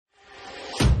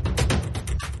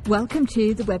Welcome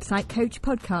to the Website Coach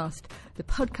Podcast, the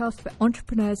podcast for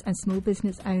entrepreneurs and small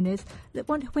business owners that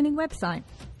want a winning website,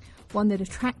 one that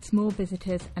attracts more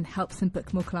visitors and helps them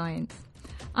book more clients.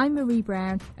 I'm Marie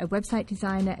Brown, a website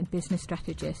designer and business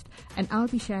strategist, and I'll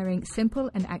be sharing simple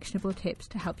and actionable tips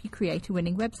to help you create a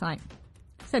winning website.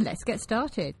 So let's get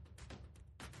started.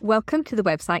 Welcome to the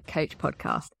Website Coach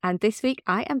Podcast, and this week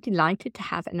I am delighted to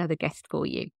have another guest for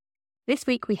you. This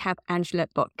week we have Angela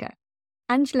Bottger.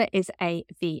 Angela is a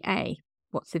VA.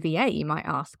 What's a VA, you might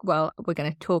ask? Well, we're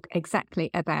going to talk exactly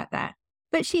about that.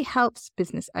 But she helps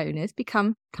business owners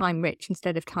become time rich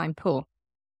instead of time poor,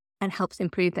 and helps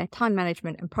improve their time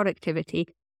management and productivity,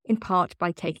 in part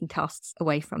by taking tasks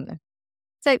away from them.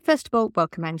 So first of all,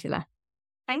 welcome, Angela.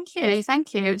 Thank you.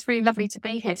 It's really lovely to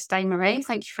be here today, Marie.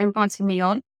 Thank you for inviting me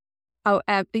on.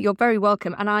 You're very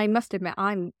welcome. And I must admit,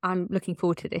 I'm looking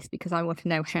forward to this because I want to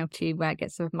know how to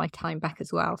get some of my time back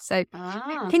as well. So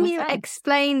can you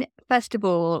explain, first of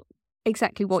all,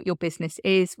 exactly what your business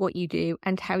is, what you do,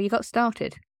 and how you got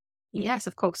started? Yes,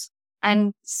 of course.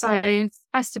 And so,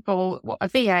 first of all, what a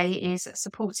VA is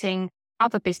supporting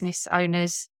other business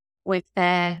owners with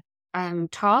their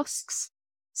tasks.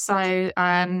 So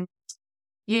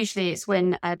usually it's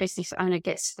when a business owner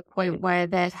gets to the point where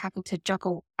they're having to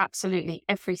juggle absolutely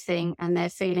everything and they're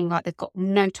feeling like they've got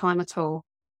no time at all.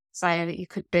 So you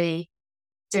could be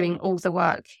doing all the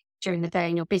work during the day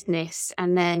in your business,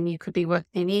 and then you could be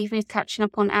working in the evenings, catching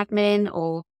up on admin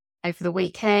or over the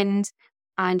weekend,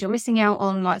 and you're missing out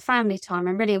on like family time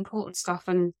and really important stuff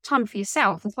and time for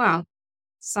yourself as well.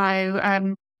 So,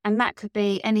 and that could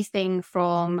be anything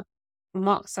from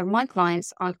my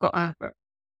clients, I've got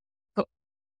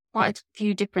quite a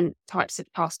few different types of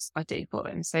tasks I do for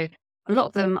them. So a lot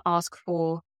of them ask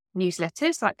for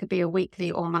newsletters. That could be a weekly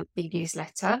or monthly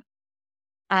newsletter.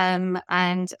 And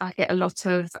I get a lot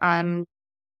of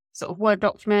sort of Word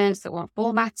documents that want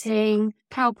formatting,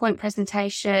 PowerPoint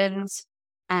presentations,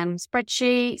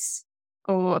 spreadsheets,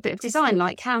 or a bit of design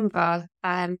like Canva,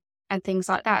 and things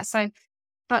like that. So,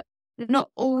 but not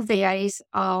all VAs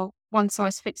are one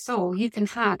size fits all. You can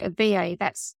have a VA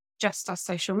that's just does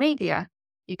social media.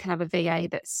 You can have a VA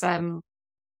that's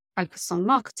focused on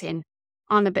marketing.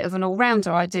 I'm a bit of an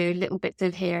all-rounder. I do little bits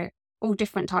of here, all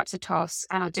different types of tasks,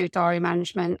 and I do diary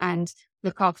management and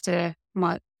look after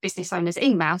my business owner's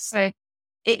email. So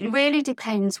it really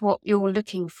depends what you're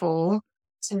looking for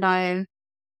to know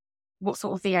what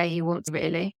sort of VA you want,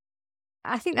 really.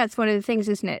 I think that's one of the things,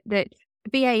 isn't it? That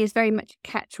VA is very much a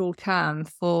catch-all term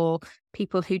for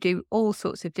people who do all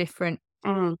sorts of different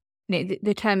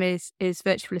the term is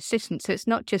virtual assistant. So it's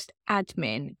not just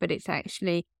admin, but it's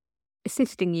actually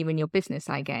assisting you in your business,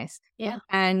 I guess. Yeah.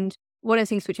 And one of the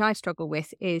things which I struggle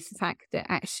with is the fact that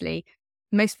actually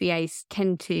most VAs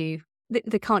tend to,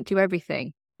 they can't do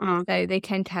everything. So they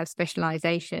tend to have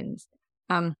specializations.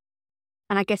 And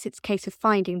I guess it's a case of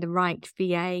finding the right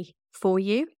VA for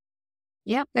you.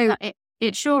 Yeah,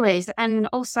 it sure is. And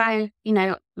also,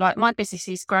 like my business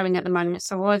is growing at the moment.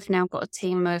 So I've now got a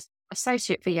team of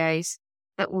associate VAs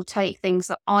that will take things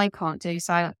that I can't do.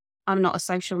 So I'm not a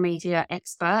social media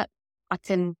expert. I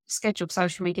can schedule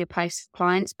social media posts for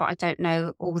clients, but I don't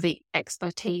know all the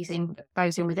expertise that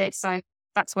goes in with it. So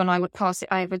that's when I would pass it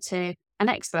over to an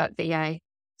expert VA.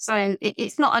 So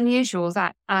it's not unusual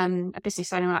that a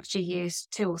business owner will actually use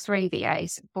 2 or 3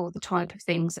 VAs for the type of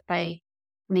things that they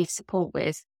need support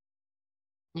with.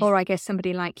 Or I guess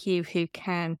somebody like you who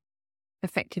can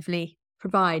effectively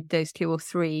provide those 2 or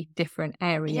 3 different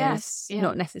areas,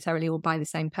 not necessarily all by the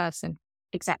same person.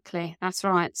 Exactly, that's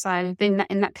right. So in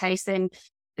that case, then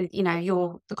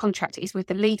the contract is with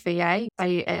the lead VA.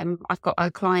 So I've got a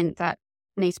client that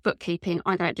needs bookkeeping.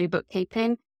 I don't do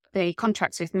bookkeeping. The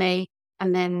contract's with me,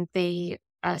 and then the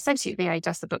associate VA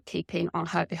does the bookkeeping on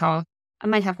her behalf,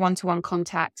 and they have one-to-one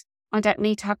contact. I don't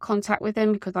need to have contact with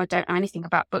them because I don't know anything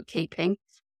about bookkeeping.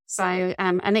 So,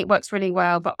 and it works really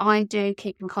well, but I do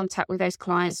keep in contact with those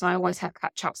clients. I always have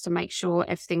catch-ups to make sure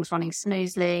everything's running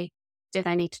smoothly. Do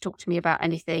they need to talk to me about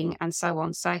anything, and so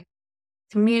on. So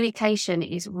communication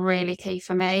is really key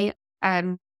for me.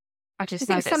 I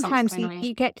think sometimes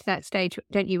you get to that stage,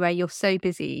 don't you, where you're so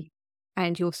busy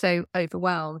and you're so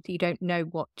overwhelmed, you don't know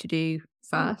what to do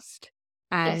first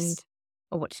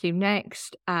or what to do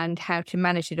next and how to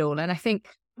manage it all. And I think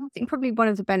probably one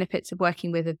of the benefits of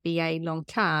working with a VA long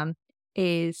term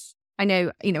is, I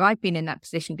know, I've been in that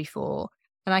position before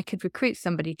and I could recruit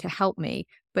somebody to help me,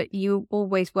 but you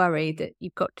always worry that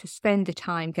you've got to spend the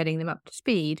time getting them up to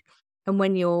speed. And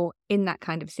when you're in that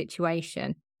kind of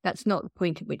situation, that's not the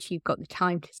point at which you've got the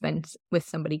time to spend with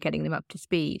somebody getting them up to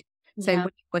speed. So when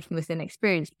you're working with an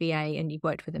experienced VA and you've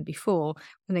worked with them before,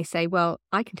 when they say, well,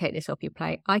 I can take this off your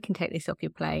plate, I can take this off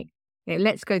your plate,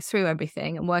 let's go through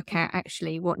everything and work out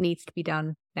actually what needs to be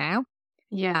done now.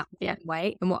 Yeah.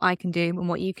 Wait, and what I can do and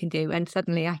what you can do. And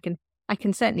suddenly I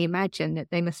can certainly imagine that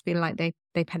they must feel like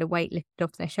they've had a weight lifted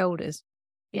off their shoulders.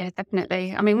 Yeah,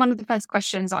 definitely. I mean, one of the first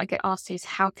questions I get asked is,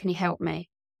 how can you help me?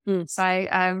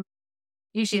 So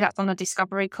usually that's on a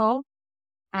discovery call.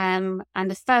 And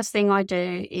the first thing I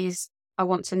do is I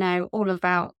want to know all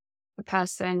about the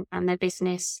person and their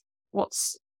business,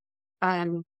 what's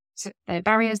their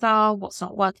barriers are, what's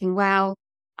not working well,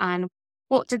 and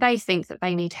what do they think that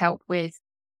they need help with.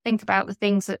 Think about the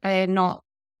things that they're not,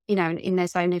 in their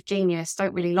zone of genius,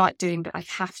 don't really like doing, but they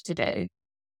have to do.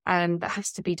 That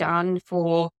has to be done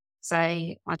for,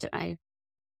 say, I don't know,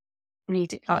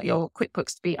 need like your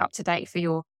QuickBooks to be up to date for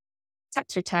your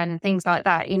tax return and things like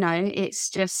that. It's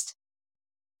just,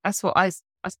 that's what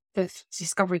the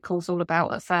discovery call's all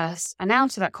about at first. And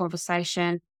out of that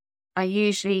conversation,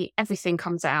 everything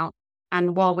comes out.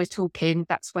 And while we're talking,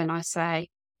 that's when I say,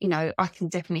 I can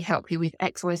definitely help you with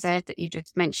X, Y, Z that you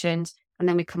just mentioned. And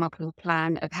then we come up with a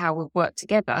plan of how we'll work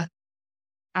together.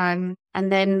 And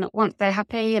then once they're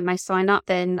happy and they sign up,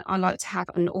 then I like to have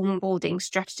an onboarding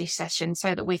strategy session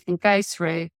so that we can go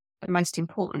through the most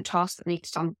important tasks that need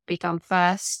to be done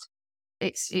first.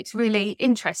 It's really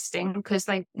interesting because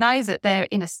they know that they're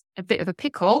in a bit of a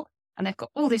pickle and they've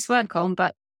got all this work on,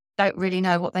 but don't really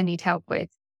know what they need help with.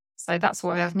 So that's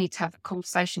why I need to have a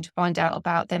conversation to find out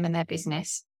about them and their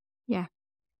business. Yeah.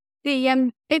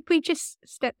 If we just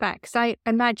step back, because I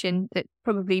imagine that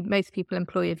probably most people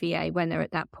employ a VA when they're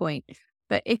at that point.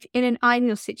 But if in an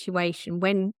ideal situation,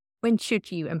 when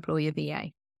should you employ a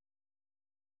VA?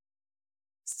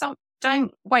 So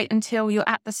don't wait until you're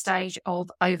at the stage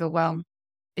of overwhelm,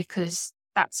 because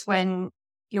that's when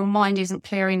your mind isn't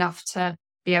clear enough to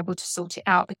be able to sort it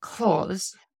out.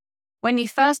 Because when you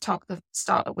first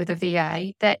start with a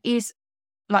VA, there is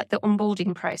like the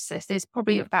onboarding process. There's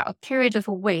probably about a period of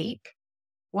a week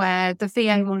where the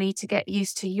VA will need to get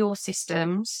used to your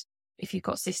systems, if you've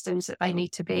got systems that they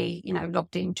need to be,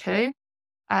 logged into,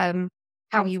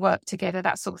 how you work together,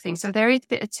 that sort of thing. So there is a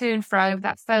bit of to and fro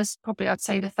that I'd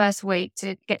say the first week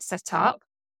to get set up.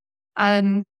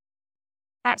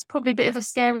 That's probably a bit of a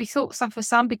scary thought for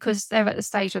some because they're at the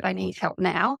stage where they need help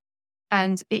now.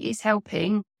 And it is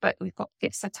helping, but we've got to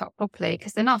get set up properly,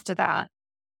 because then after that,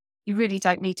 you really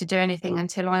don't need to do anything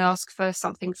until I ask for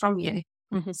something from you.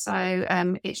 Mm-hmm.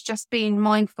 So it's just being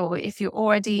mindful. If you're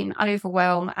already in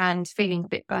overwhelm and feeling a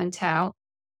bit burnt out,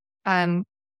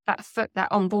 that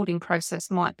onboarding process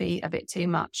might be a bit too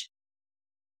much.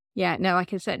 Yeah, no, I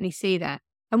can certainly see that.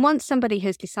 And once somebody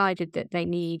has decided that they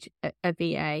need a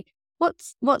VA,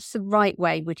 what's the right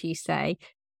way, would you say,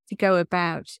 to go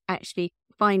about actually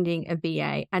finding a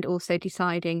VA and also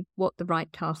deciding what the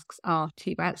right tasks are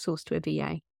to outsource to a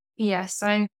VA? Yeah,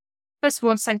 so first of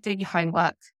all, I'd say do your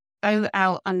homework. Go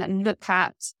out and look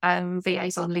at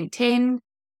VAs on LinkedIn,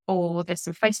 or there's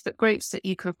some Facebook groups that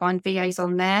you can find VAs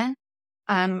on there.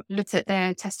 Look at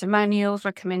their testimonials,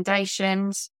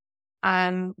 recommendations,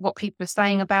 what people are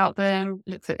saying about them.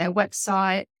 Look at their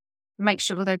website. Make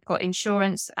sure they've got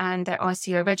insurance and they're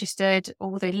ICO registered,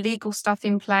 all the legal stuff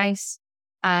in place,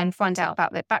 and find out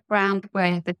about their background,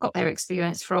 where they've got their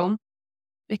experience from.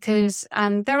 Because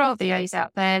there are VAs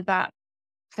out there that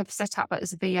have set up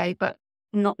as a VA, but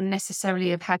not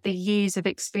necessarily have had the years of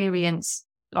experience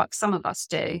like some of us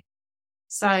do.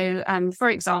 So, for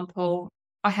example,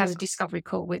 I had a discovery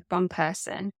call with one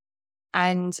person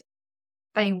and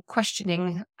they were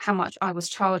questioning how much I was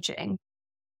charging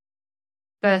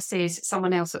versus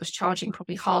someone else that was charging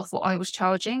probably half what I was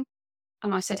charging.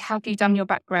 And I said, have you done your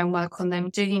background work on them?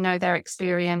 Do you know their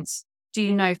experience? Do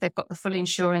you know if they've got the full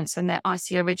insurance and they're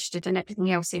ICO registered and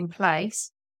everything else in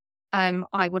place?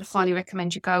 I would highly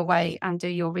recommend you go away and do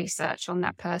your research on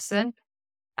that person.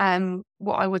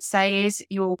 What I would say is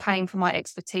you're paying for my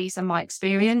expertise and my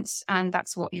experience, and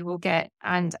that's what you will get,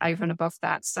 and over and above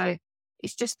that. So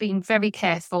it's just being very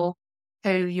careful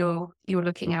who you're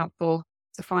looking out for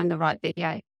to find the right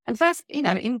VA. And first,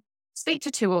 speak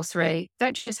to 2 or 3.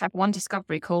 Don't just have one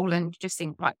discovery call and just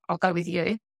think, right, I'll go with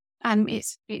you.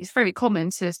 It's very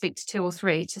common to speak to 2 or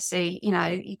 3 to see,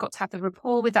 you've got to have the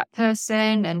rapport with that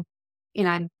person and,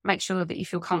 make sure that you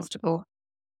feel comfortable.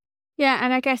 Yeah.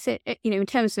 And I guess in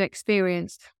terms of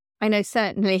experience, I know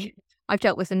certainly I've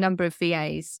dealt with a number of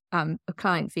VAs, of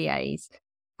client VAs,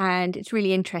 and it's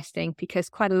really interesting because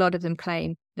quite a lot of them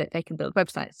claim that they can build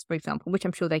websites, for example, which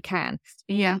I'm sure they can.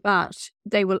 Yeah. But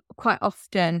they will quite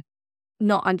often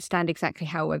not understand exactly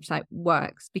how a website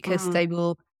works because they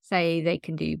will say they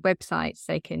can do websites,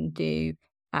 they can do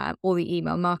all the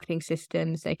email marketing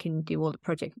systems, they can do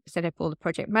set up all the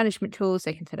project management tools,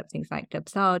 they can set up things like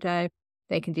Dubsado,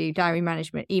 they can do diary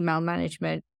management, email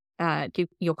management, do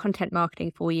your content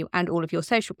marketing for you and all of your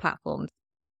social platforms.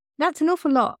 That's an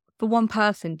awful lot for one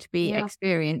person to be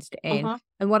experienced in.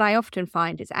 And what I often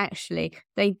find is actually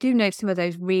they do know some of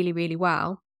those really, really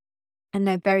well, and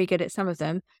they're very good at some of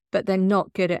them, but they're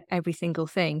not good at every single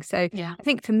thing. So I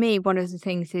think for me, one of the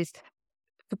things is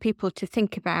for people to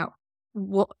think about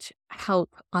what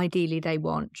help ideally they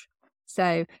want.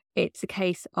 So it's a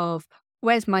case of,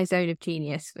 where's my zone of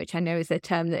genius, which I know is a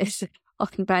term that is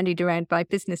often bandied around by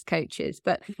business coaches,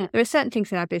 but there are certain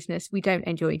things in our business we don't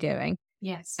enjoy doing.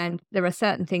 Yes. And there are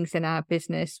certain things in our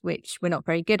business which we're not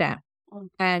very good at.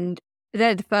 And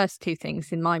they're the first two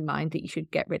things in my mind that you should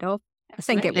get rid of. I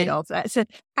say get rid of. That's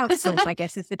outsource, I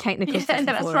guess, is the technical term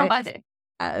for right. it.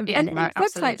 And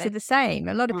websites are the same.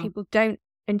 A lot of people don't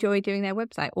enjoy doing their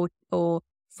website or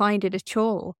find it a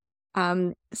chore.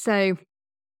 So,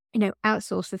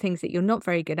 outsource the things that you're not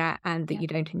very good at and that you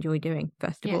don't enjoy doing,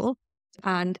 first of all.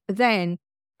 And then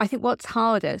I think what's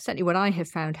harder, certainly what I have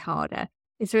found harder,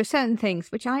 is there are certain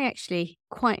things which I actually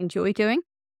quite enjoy doing,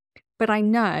 but I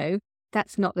know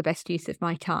that's not the best use of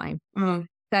my time.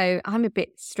 So I'm a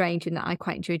bit strange in that I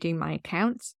quite enjoy doing my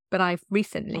accounts, but I've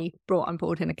recently brought on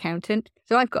board an accountant.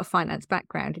 So I've got a finance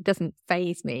background. It doesn't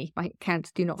faze me. My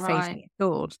accounts do not faze me at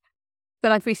all.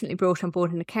 But I've recently brought on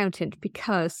board an accountant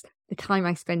because the time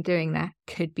I spend doing that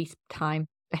could be time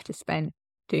better spent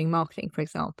doing marketing, for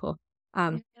example.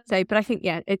 But I think,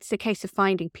 it's a case of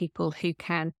finding people who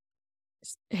can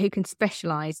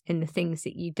specialize in the things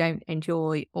that you don't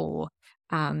enjoy or,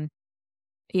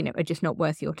 are just not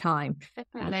worth your time.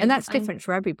 And that's different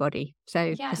for everybody.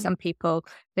 So for some people,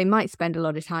 they might spend a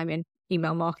lot of time in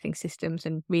email marketing systems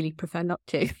and really prefer not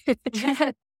to.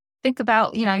 Think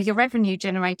about, your revenue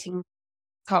generating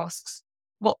tasks.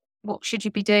 What should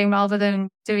you be doing rather than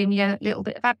doing your little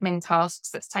bit of admin tasks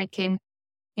that's taking,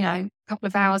 a couple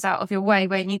of hours out of your way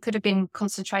when you could have been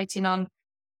concentrating on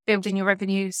building your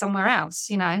revenue somewhere else,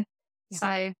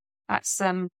 So that's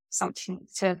something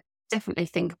to definitely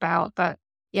think about. But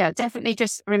definitely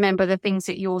just remember the things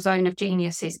that your zone of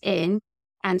genius is in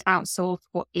and outsource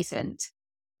what isn't.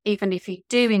 Even if you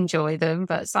do enjoy them,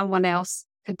 but someone else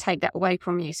can take that away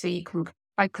from you so you can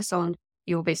focus on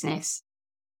your business.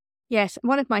 Yes.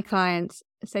 One of my clients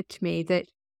said to me that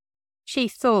she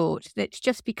thought that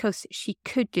just because she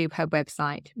could do her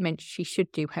website meant she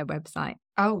should do her website.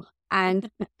 Oh. And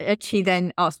she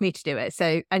then asked me to do it.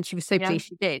 And she was so pleased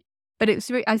she did. But I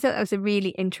thought that was a really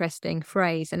interesting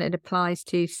phrase, and it applies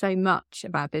to so much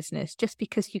of our business. Just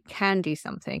because you can do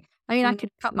something. I mean, I could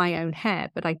cut my own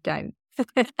hair, but I don't.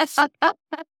 It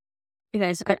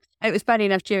was bad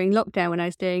enough during lockdown when I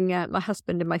was doing my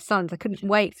husband and my sons. I couldn't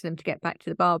wait for them to get back to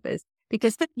the barbers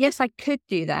because, yes, I could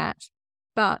do that,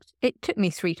 but it took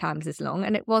me 3 times as long,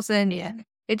 and it wasn't.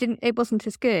 It wasn't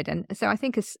as good. And so I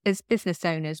think as business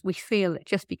owners, we feel that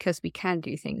just because we can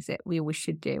do things that we always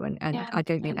should do. And I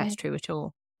don't think that's true at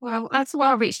all. Well, that's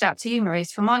why I reached out to you,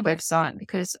 Maurice, for my website,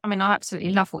 because I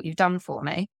absolutely love what you've done for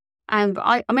me. And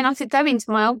I could go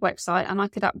into my old website and I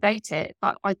could update it,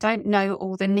 but I don't know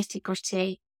all the nitty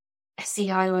gritty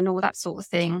SEO and all that sort of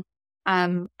thing.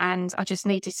 And I just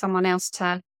needed someone else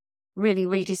to really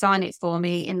redesign it for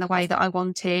me in the way that I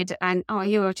wanted. And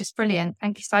you were just brilliant.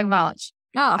 Thank you so much.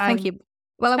 Oh, thank you.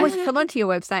 Well, I want to come onto your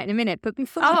website in a minute, but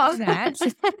before that,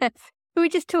 can we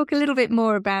just talk a little bit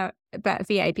more about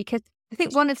VA? Because I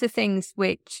think one of the things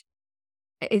which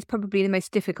is probably the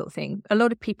most difficult thing, a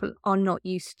lot of people are not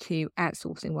used to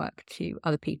outsourcing work to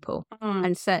other people,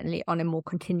 and certainly on a more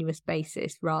continuous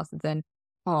basis rather than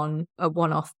on a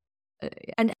one-off.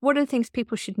 And what are the things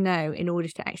people should know in order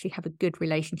to actually have a good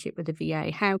relationship with a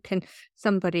VA? How can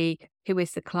somebody who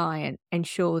is the client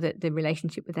ensure that the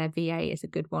relationship with their VA is a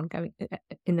good one going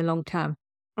in the long term?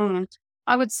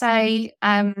 I would say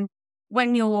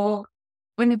when the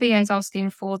VA is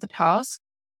asking for the task,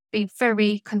 be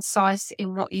very concise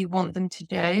in what you want them to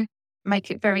do. Make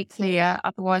it very clear.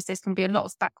 Otherwise, there's going to be a lot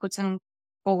of backwards and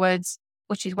forwards,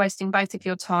 which is wasting both of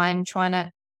your time trying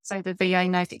to so the VA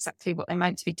knows exactly what they're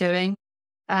meant to be doing.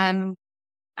 And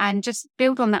just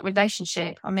build on that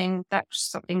relationship. That's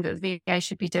something that the VA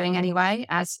should be doing anyway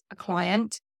as a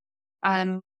client.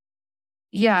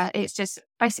 It's just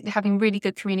basically having really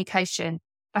good communication.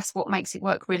 That's what makes it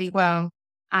work really well.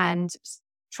 And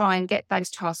try and get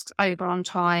those tasks over on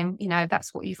time.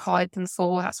 That's what you've hired them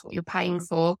for. That's what you're paying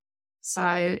for.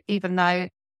 So even though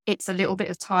it's a little bit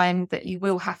of time that you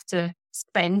will have to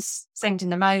spend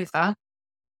sending them over,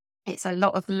 it's a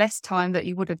lot of less time that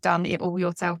you would have done it all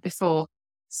yourself before.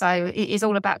 So it is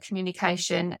all about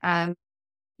communication.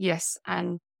 Yes.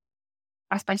 And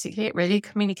that's basically it, really.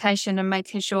 Communication and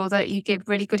making sure that you give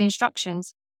really good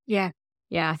instructions. Yeah.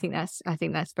 Yeah. I think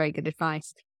that's very good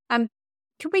advice. Can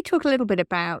we talk a little bit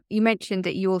about, you mentioned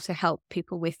that you also help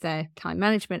people with their time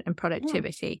management and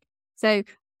productivity. So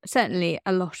certainly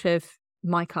a lot of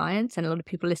my clients and a lot of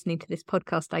people listening to this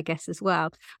podcast, I guess, as well,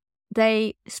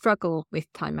 they struggle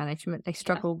with time management. They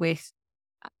struggle with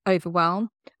overwhelm.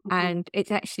 And it's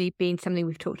actually been something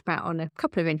we've talked about on a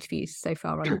couple of interviews so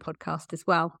far on the podcast as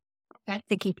well. Okay.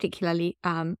 Thinking particularly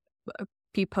a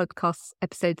few podcast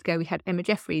episodes ago, we had Emma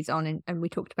Jeffries on and we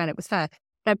talked about it with her.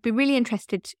 I'd be really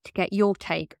interested to get your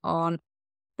take on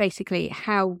basically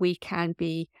how we can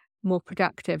be more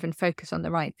productive and focus on the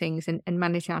right things and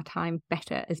manage our time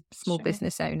better as small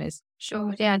business owners.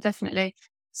 Sure. Yeah, definitely.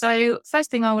 So first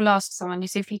thing I will ask someone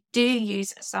is if you do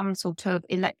use some sort of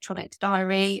electronic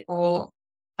diary or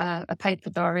a paper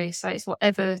diary. So it's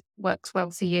whatever works well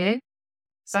for you.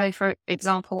 So for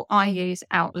example, I use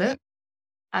Outlook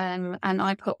and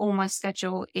I put all my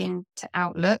schedule into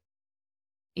Outlook.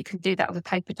 You can do that with a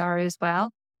paper diary as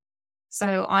well.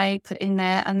 So I put in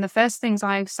there, and the first things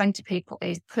I say to people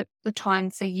is put the time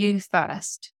for you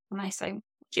first. And they say, what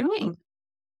do you mean?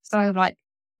 So like,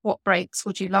 what breaks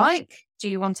would you like? Do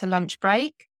you want a lunch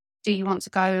break? Do you want to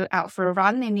go out for a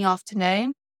run in the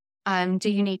afternoon? Do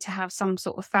you need to have some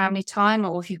sort of family time?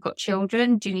 Or if you've got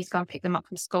children, do you need to go and pick them up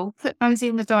from school? Put those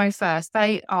in the diary first.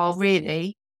 They are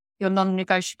really your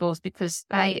non-negotiables because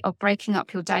they are breaking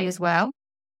up your day as well,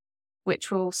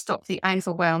 which will stop the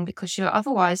overwhelm, because you're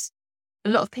otherwise, a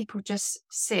lot of people just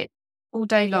sit all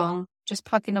day long, just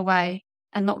plugging away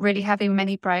and not really having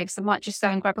many breaks. They might just go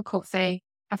and grab a coffee,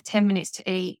 have 10 minutes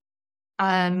to eat,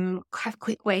 have a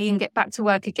quick wee and get back to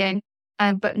work again,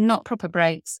 but not proper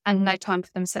breaks and no time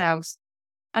for themselves.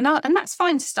 And that's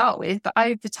fine to start with, but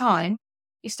over time,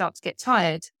 you start to get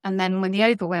tired. And then when the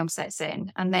overwhelm sets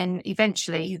in, and then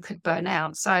eventually you could burn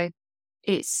out. So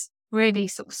it's really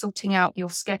sort of sorting out your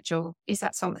schedule. Is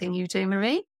that something you do,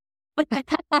 Marie?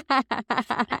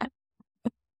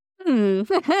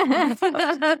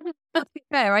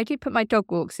 Fair, I do put my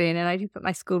dog walks in and I do put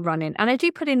my school run in and I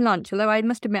do put in lunch, although I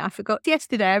must admit I forgot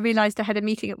yesterday. I realised I had a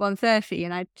meeting at 1:30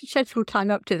 and I scheduled time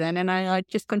up to then and I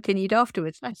just continued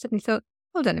afterwards. I suddenly thought,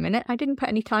 hold on a minute, I didn't put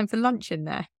any time for lunch in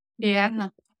there. Yeah.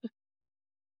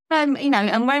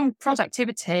 And when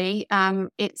productivity,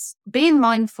 it's being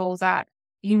mindful that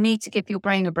you need to give your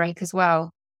brain a break as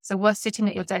well. So worth sitting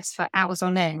at your desk for hours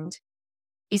on end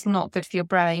is not good for your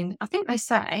brain. I think they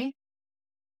say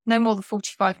no more than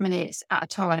 45 minutes at a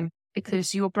time,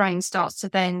 because your brain starts to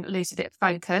then lose a bit of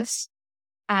focus.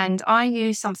 And I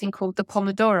use something called the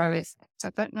Pomodoro effect.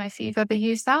 I don't know if you've ever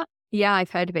used that. Yeah,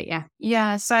 I've heard of it, yeah.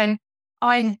 Yeah, so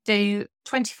I do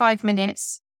 25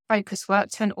 minutes focus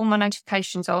work, turn all my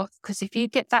notifications off, because if you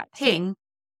get that ping,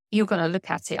 you're going to look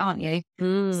at it, aren't you?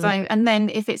 So, and then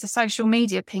if it's a social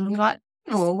media ping, you're like,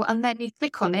 oh, and then you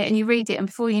click on it and you read it, and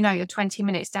before you know, you're 20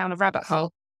 minutes down a rabbit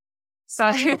hole.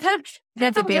 So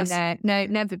never been there. No,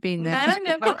 never been there.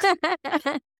 No,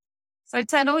 never. So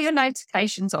turn all your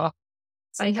notifications off.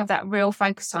 So you have that real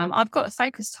focus time. I've got a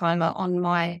focus timer on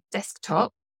my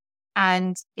desktop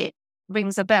and it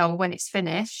rings a bell when it's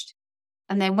finished.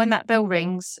 And then when that bell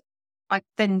rings, I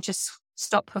then just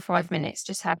stop for 5 minutes,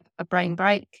 just have a brain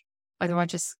break. Whether I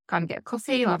just go and get a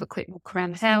coffee or have a quick walk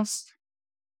around the house,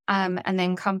 and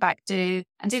then come back and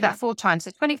do that 4 times.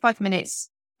 So 25 minutes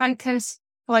focus,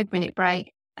 5-minute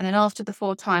break, and then after the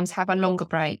 4 times, have a longer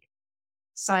break.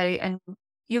 So, and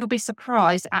you'll be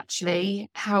surprised actually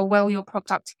how well your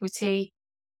productivity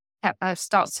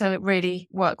starts to really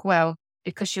work well,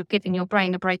 because you're giving your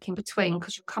brain a break in between,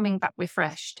 because you're coming back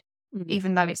refreshed,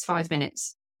 even though it's 5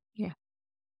 minutes. Yeah.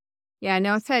 Yeah,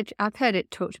 no, I've heard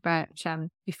it talked about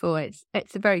before.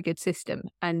 It's a very good system,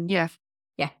 and yeah,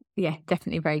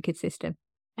 definitely a very good system.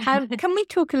 Can we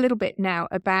talk a little bit now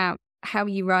about how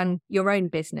you run your own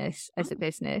business as a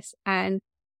business, and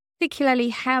particularly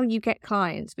how you get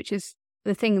clients, which is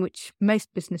the thing which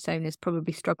most business owners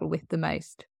probably struggle with the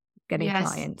most, getting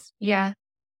clients. Yeah.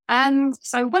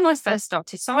 So when I first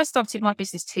started, I started my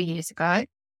business 2 years ago,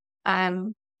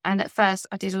 and at first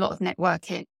I did a lot of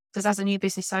networking. Because as a new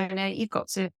business owner,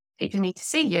 people need to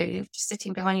see you. You're just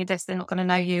sitting behind your desk, they're not going to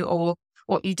know you or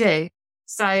what you do.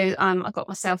 So I got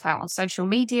myself out on social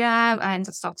media and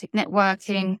I started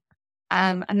networking.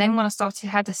 And then when I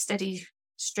had a steady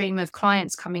stream of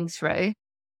clients coming through,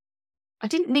 I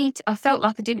felt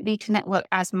like I didn't need to network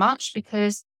as much,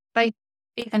 because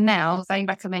even now, they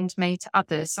recommend me to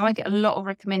others. So I get a lot of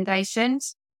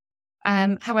recommendations.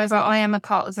 However, I am a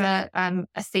part of the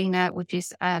Athena, which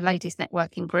is a ladies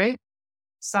networking group.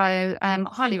 So I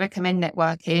highly recommend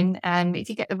networking. If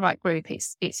you get the right group,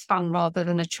 it's fun rather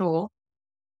than a chore.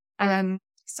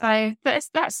 So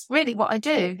that's really what I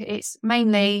do. It's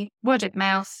mainly word of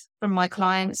mouth from my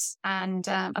clients and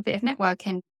a bit of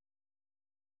networking.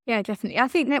 Yeah, definitely. I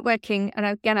think networking, and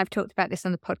again, I've talked about this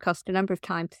on the podcast a number of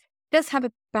times, does have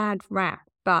a bad rap,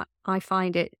 but I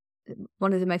find it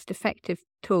one of the most effective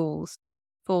tools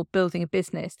for building a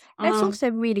business. And it's also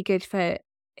really good for,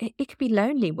 it could be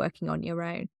lonely working on your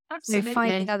own. Absolutely. So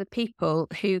finding other people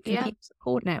who can be a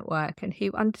support network and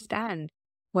who understand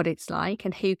what it's like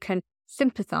and who can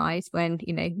sympathize when,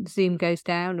 Zoom goes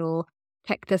down or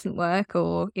tech doesn't work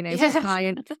or, the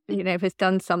client, has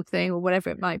done something or whatever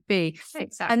it might be.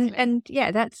 Exactly. And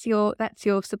that's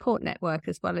your support network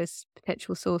as well as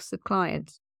potential source of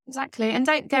clients. Exactly. And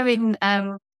don't go in,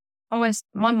 always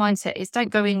my mindset is don't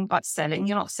go in like selling.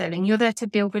 You're not selling. You're there to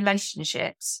build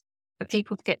relationships for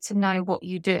people to get to know what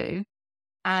you do.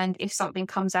 And if something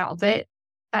comes out of it,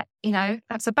 that,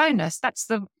 that's a bonus. That's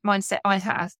the mindset I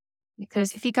have.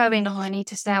 Because if you go in, I need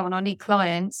to sell and I need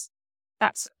clients,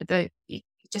 it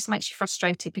just makes you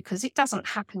frustrated because it doesn't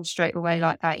happen straight away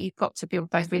like that. You've got to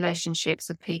build those relationships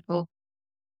with people.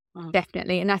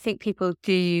 Definitely. And I think people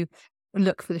do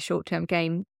look for the short-term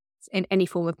gain in any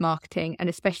form of marketing and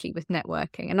especially with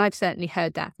networking. And I've certainly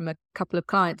heard that from a couple of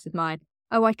clients of mine.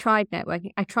 Oh, I tried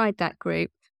networking. I tried that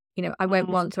group. I went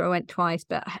once or I went twice,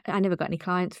 but I never got any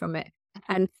clients from it.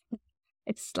 And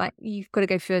it's like, you've got to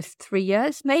go for 3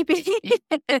 years, maybe,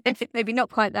 maybe not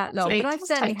quite that long. But I've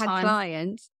certainly had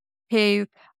clients who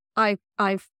I've,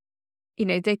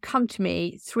 they come to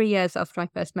me 3 years after I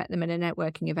first met them in a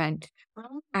networking event.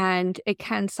 And it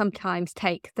can sometimes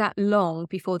take that long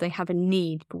before they have a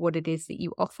need for what it is that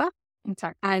you offer.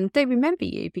 Exactly. And they remember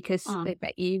you because they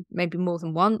met you maybe more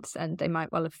than once and they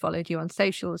might well have followed you on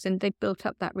socials and they've built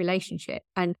up that relationship.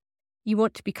 And you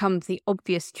want to become the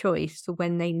obvious choice for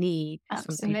when they need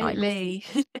something like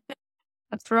this.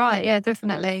 That's right. Yeah,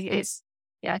 definitely.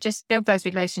 Just build those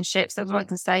relationships. That's what I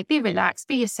can say. Be relaxed,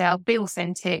 be yourself, be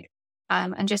authentic,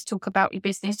 and just talk about your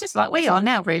business, just like we are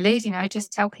now, really.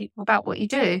 Just tell people about what you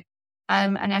do.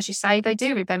 And as you say, they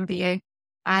do remember you.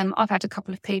 I've had a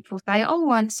couple of people say,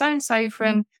 oh, and so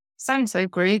from so-and-so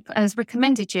group has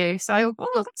recommended you. So,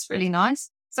 that's really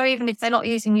nice. So even if they're not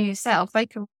using you yourself, they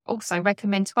can also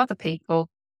recommend to other people.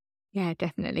 Yeah,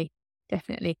 definitely.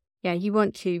 Definitely. Yeah, you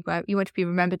want to be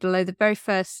remembered. Although the very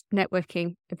first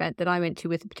networking event that I went to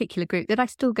with a particular group that I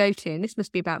still go to, and this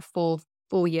must be about 4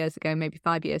 years ago, maybe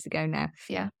 5 years ago now.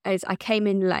 Yeah. Is I came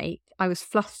in late, I was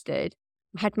flustered,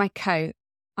 I had my coat,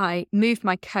 I moved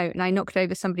my coat and I knocked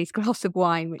over somebody's glass of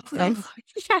wine, which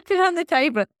shattered on the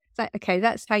table. It's like, okay,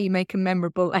 that's how you make a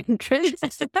memorable entrance.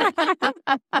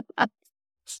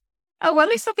 Oh, well, at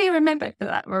least I'll be remembered for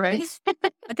that, Marie.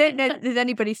 I don't know if there's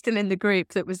anybody still in the group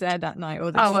that was there that night.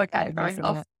 Okay, fair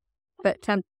enough. But,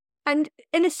 and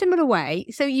in a similar way,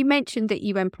 so you mentioned that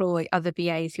you employ other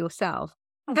VAs yourself.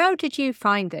 How did you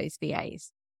find those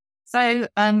VAs? So,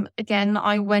 again,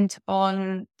 I went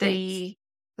on the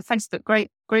Facebook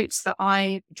groups that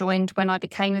I joined when I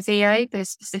became a VA.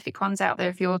 There's specific ones out there.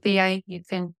 If you're a VA,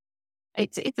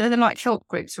 they're like help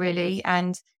groups, really.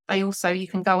 And you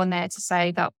can go on there to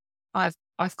say that I've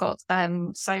got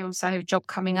so job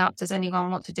coming up. Does anyone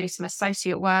want to do some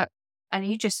associate work? And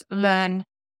you just learn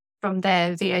from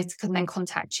there. VAs can then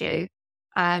contact you.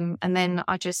 And then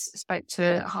I just spoke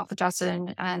to half a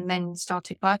dozen and then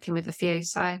started working with a few.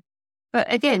 So,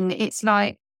 but again, it's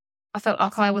like I felt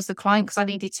like I was the client because I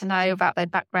needed to know about their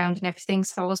background and everything.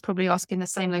 So I was probably asking the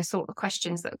same sort of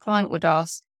questions that a client would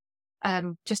ask,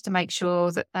 just to make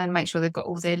sure they've got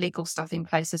all their legal stuff in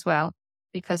place as well.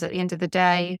 Because at the end of the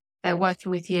day, they're working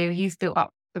with you. You've built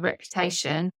up the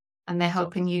reputation, and they're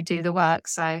helping you do the work.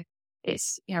 So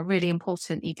it's really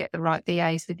important you get the right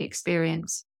VAs with the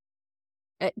experience.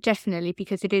 Definitely,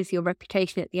 because it is your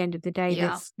reputation at the end of the day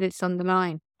that's on the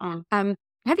line.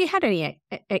 Have you had any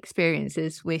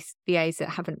experiences with VAs that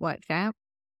haven't worked out?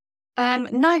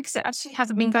 No, because it actually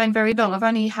hasn't been going very long. I've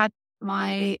only had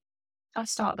I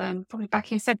started them probably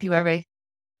back in February.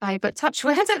 But touch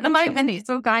wood, at the moment,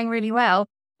 it's all going really well.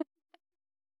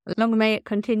 Long may it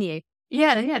continue.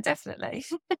 Yeah, definitely.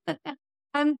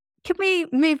 Can we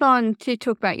move on to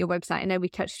talk about your website? I know we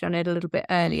touched on it a little bit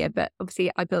earlier, but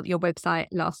obviously I built your website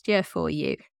last year for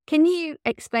you. Can you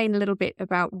explain a little bit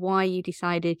about why you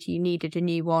decided you needed a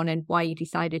new one and why you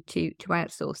decided to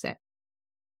outsource it?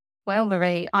 Well,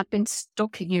 Marie, I've been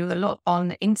stalking you a lot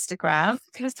on Instagram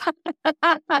because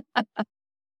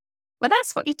well,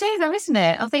 that's what you do though, isn't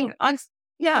it? I think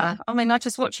Yeah. I mean, I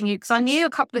just watching you because I knew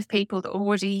a couple of people that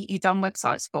already you'd done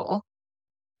websites for.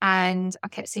 And I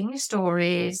kept seeing your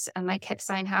stories and they kept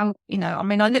saying how, I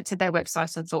mean, I looked at their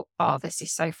website and thought, oh, this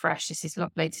is so fresh. This is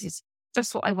lovely. This is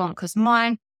just what I want. Because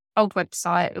my old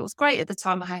website, it was great at the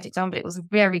time I had it done, but it was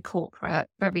very corporate,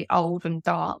 very old and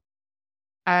dark.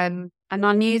 And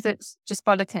I knew that just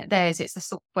by looking at theirs, it's the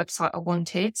sort of website I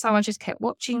wanted. So I just kept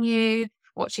watching you,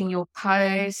 watching your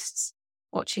posts,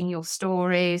 watching your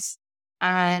stories.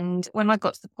 And when I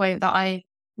got to the point that I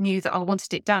knew that I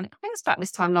wanted it done, I think it was about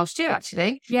this time last year,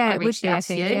 actually. Yeah, it would be, I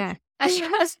think, yeah.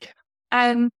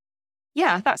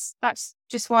 Yeah, that's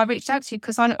just why I reached out to you,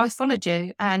 because I followed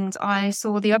you and I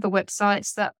saw the other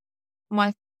websites that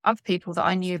my other people that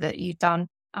I knew that you'd done.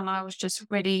 And I was just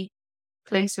really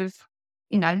pleased with,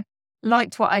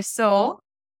 liked what I saw.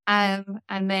 And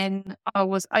then I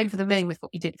was over the moon with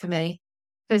what you did for me.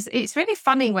 Because it's really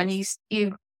funny when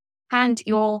you hand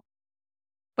your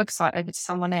website over to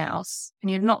someone else and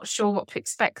you're not sure what to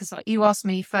expect, because like you asked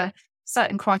me for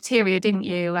certain criteria, didn't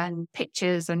you, and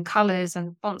pictures and colors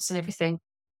and fonts and everything,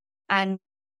 and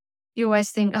you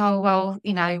always think, oh well,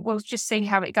 we'll just see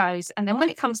how it goes, and then when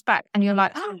it comes back and you're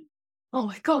like, oh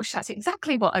my gosh, that's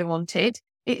exactly what I wanted,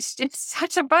 it's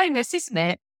such a bonus, isn't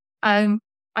it? I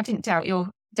didn't doubt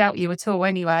you at all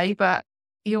anyway, but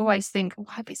you always think,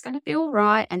 I hope it's going to be all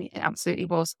right, and it absolutely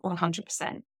was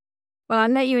 100%. Well, I'll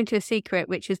let you into a secret,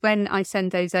 which is when I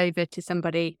send those over to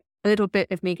somebody, a little bit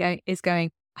of me is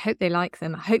going, I hope they like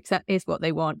them. I hope that is what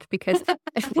they want, because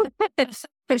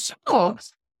for sure.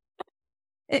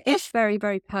 It is very,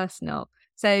 very personal.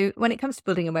 So when it comes to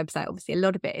building a website, obviously a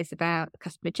lot of it is about the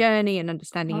customer journey and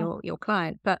understanding your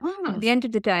client. But at the end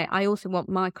of the day, I also want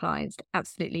my clients to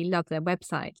absolutely love their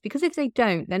websites, because if they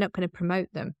don't, they're not going to promote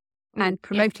them. And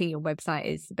promoting your website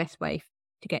is the best way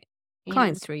to get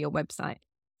clients through your website.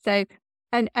 So,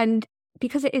 and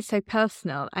because it is so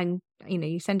personal, and,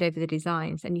 you send over the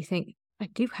designs and you think, I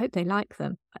do hope they like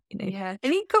them, and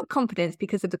you've got confidence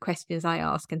because of the questions I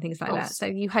ask and things like that. So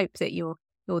you hope that you're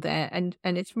there, and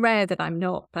it's rare that I'm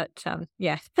not, but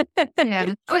yeah.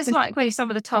 Well, it's like really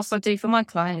some of the tasks I do for my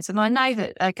clients, and I know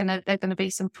that they're gonna be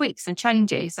some tweaks and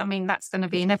changes. I mean, that's going to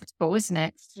be inevitable, isn't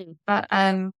it? But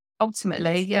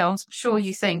ultimately, I'm sure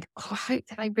you think, I hope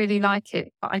that they really like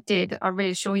it. But I did. I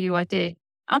reassure you, I did.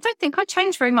 I don't think I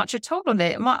changed very much at all on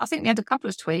it. I think we had a couple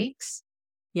of tweaks.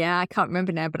 Yeah, I can't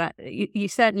remember now, but you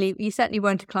certainly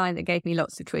weren't a client that gave me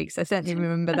lots of tweaks. I certainly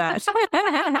remember that.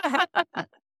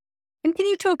 And can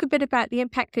you talk a bit about the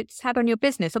impact it's had on your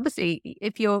business? Obviously,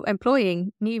 if you're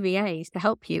employing new VAs to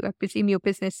help you, I presume your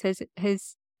business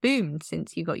has boomed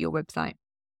since you got your website.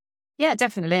 Yeah,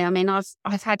 definitely. I mean,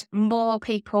 I've had more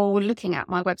people looking at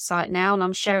my website now, and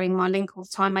I'm sharing my link all the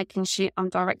time, making sure I'm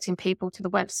directing people to the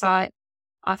website.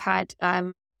 I've had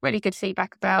really good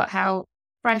feedback about how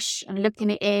fresh and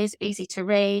looking it is, easy to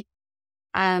read.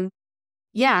 I've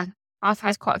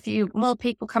had quite a few more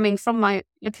people coming from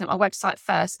looking at my website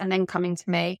first and then coming to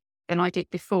me than I did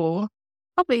before.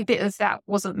 Probably a bit of that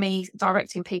wasn't me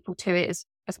directing people to it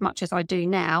as much as I do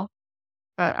now.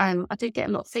 But I did get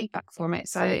a lot of feedback from it.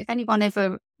 So if anyone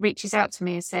ever reaches out to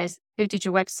me and says, who did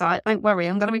your website? Don't worry,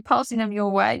 I'm going to be passing them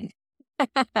your way.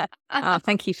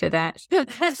 Thank you for that.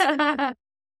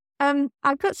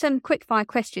 I've got some quick fire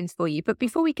questions for you, but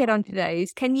before we get on to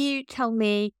those, can you tell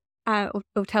me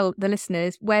or tell the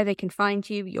listeners where they can find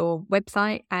you, your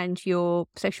website and your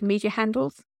social media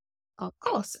handles? Of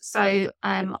course. So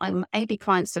I'm AB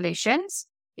Client Solutions.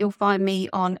 You'll find me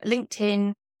on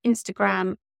LinkedIn,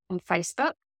 Instagram and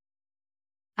Facebook.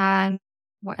 And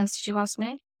what else did you ask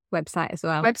me? Website as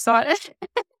well. Website.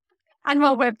 And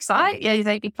my website, is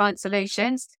AB Client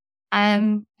Solutions.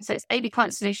 So it's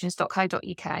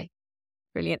abclientsolutions.co.uk.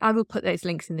 Brilliant. I will put those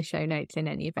links in the show notes in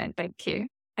any event. Thank you.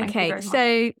 Okay,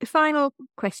 so the final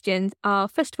questions are,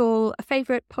 first of all, a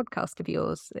favourite podcast of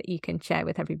yours that you can share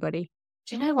with everybody.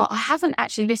 Do you know what? I haven't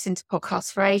actually listened to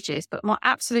podcasts for ages, but my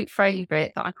absolute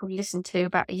favourite that I probably listened to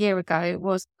about a year ago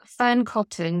was Fern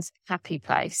Cotton's Happy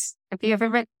Place. Have you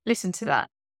ever listened to that?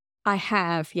 I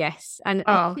have, yes. And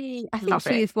I think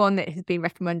she is one that has been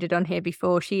recommended on here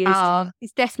before. She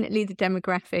is definitely the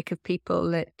demographic of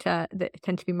people that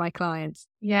tend to be my clients.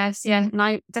 Yes, yeah. And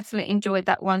I definitely enjoyed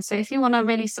that one. So if you want a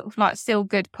really sort of like still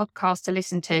good podcast to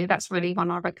listen to, that's really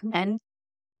one I recommend.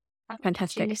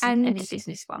 Fantastic. And any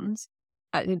business ones?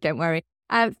 Don't worry.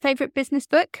 Favourite business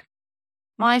book?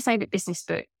 My favourite business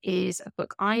book is a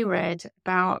book I read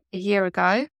about a year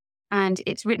ago, and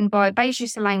it's written by Beju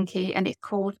Solanki, and it's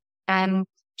called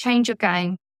Change Your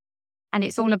Game. And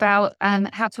it's all about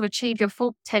how to achieve your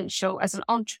full potential as an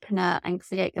entrepreneur and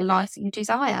create the life that you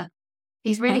desire.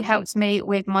 He's really helped me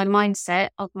with my mindset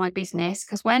of my business,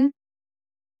 because when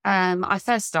I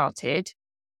first started,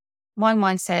 my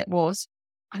mindset was,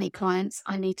 I need clients,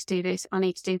 I need to do this, I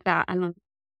need to do that. And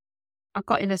I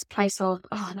got in this place of,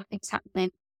 oh, nothing's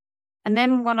happening. And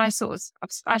then when I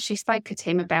actually spoke to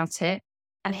him about it,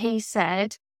 and he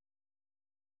said,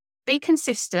 be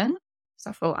consistent.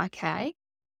 So I thought, okay,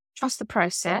 trust the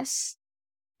process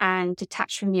and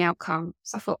detach from the outcome.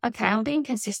 So I thought, okay, I'm being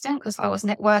consistent because I was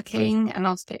networking and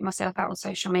I was putting myself out on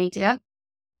social media.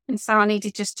 And so I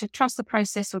needed just to trust the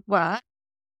process would work,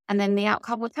 and then the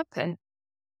outcome would happen.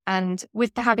 And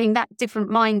with having that different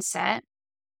mindset,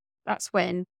 that's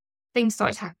when things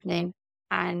started happening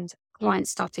and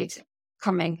clients started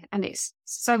coming. And it's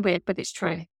so weird, but it's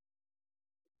true.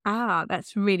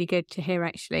 That's really good to hear,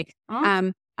 actually.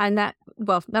 And that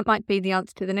might be the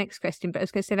answer to the next question, but I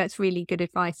was going to say that's really good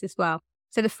advice as well.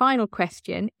 So the final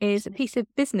question is a piece of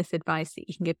business advice that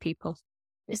you can give people.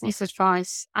 Business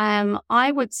advice.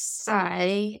 I would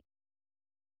say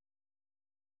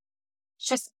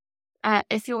just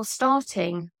if you're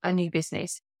starting a new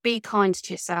business, be kind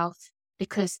to yourself,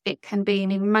 because it can be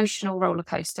an emotional roller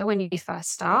coaster when you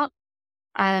first start.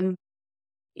 You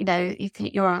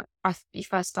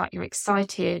first start, you're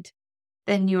excited,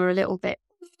 then you're a little bit,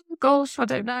 gosh, I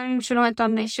don't know, should I have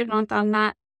done this, shouldn't I have done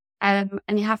that? And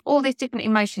you have all these different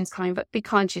emotions coming, but be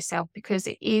kind to yourself, because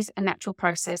it is a natural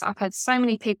process. I've heard so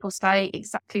many people say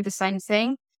exactly the same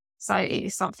thing. So it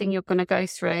is something you're going to go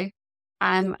through.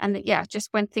 Just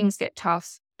when things get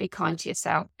tough, be kind to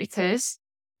yourself,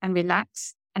 and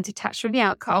relax and detach from the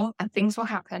outcome, and things will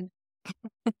happen.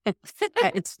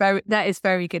 That is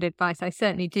very good advice. I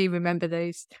certainly do remember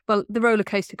those. Well, the roller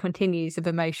coaster continues of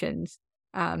emotions.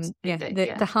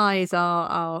 The highs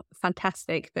are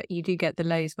fantastic, but you do get the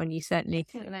lows when you certainly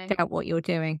doubt what you're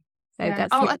doing. So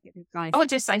that's really good advice. I would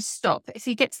just say stop. If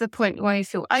you get to the point where you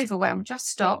feel overwhelmed, just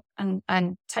stop and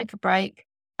take a break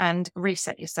and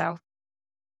reset yourself.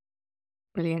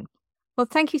 Brilliant. Well,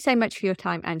 thank you so much for your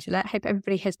time, Angela. I hope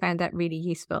everybody has found that really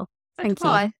useful. Thank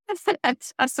you.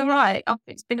 That's all right.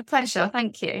 It's been a pleasure.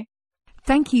 Thank you.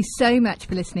 Thank you so much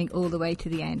for listening all the way to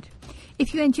the end.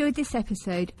 If you enjoyed this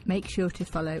episode, make sure to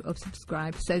follow or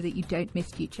subscribe so that you don't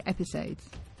miss future episodes.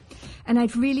 And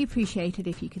I'd really appreciate it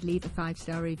if you could leave a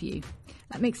 5-star review.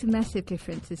 That makes a massive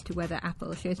difference as to whether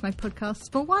Apple shows my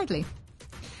podcasts more widely.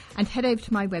 And head over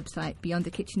to my website,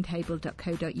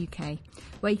 beyondthekitchentable.co.uk,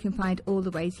 where you can find all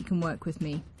the ways you can work with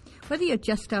me, whether you're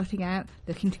just starting out,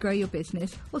 looking to grow your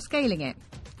business, or scaling it.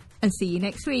 And see you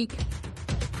next week.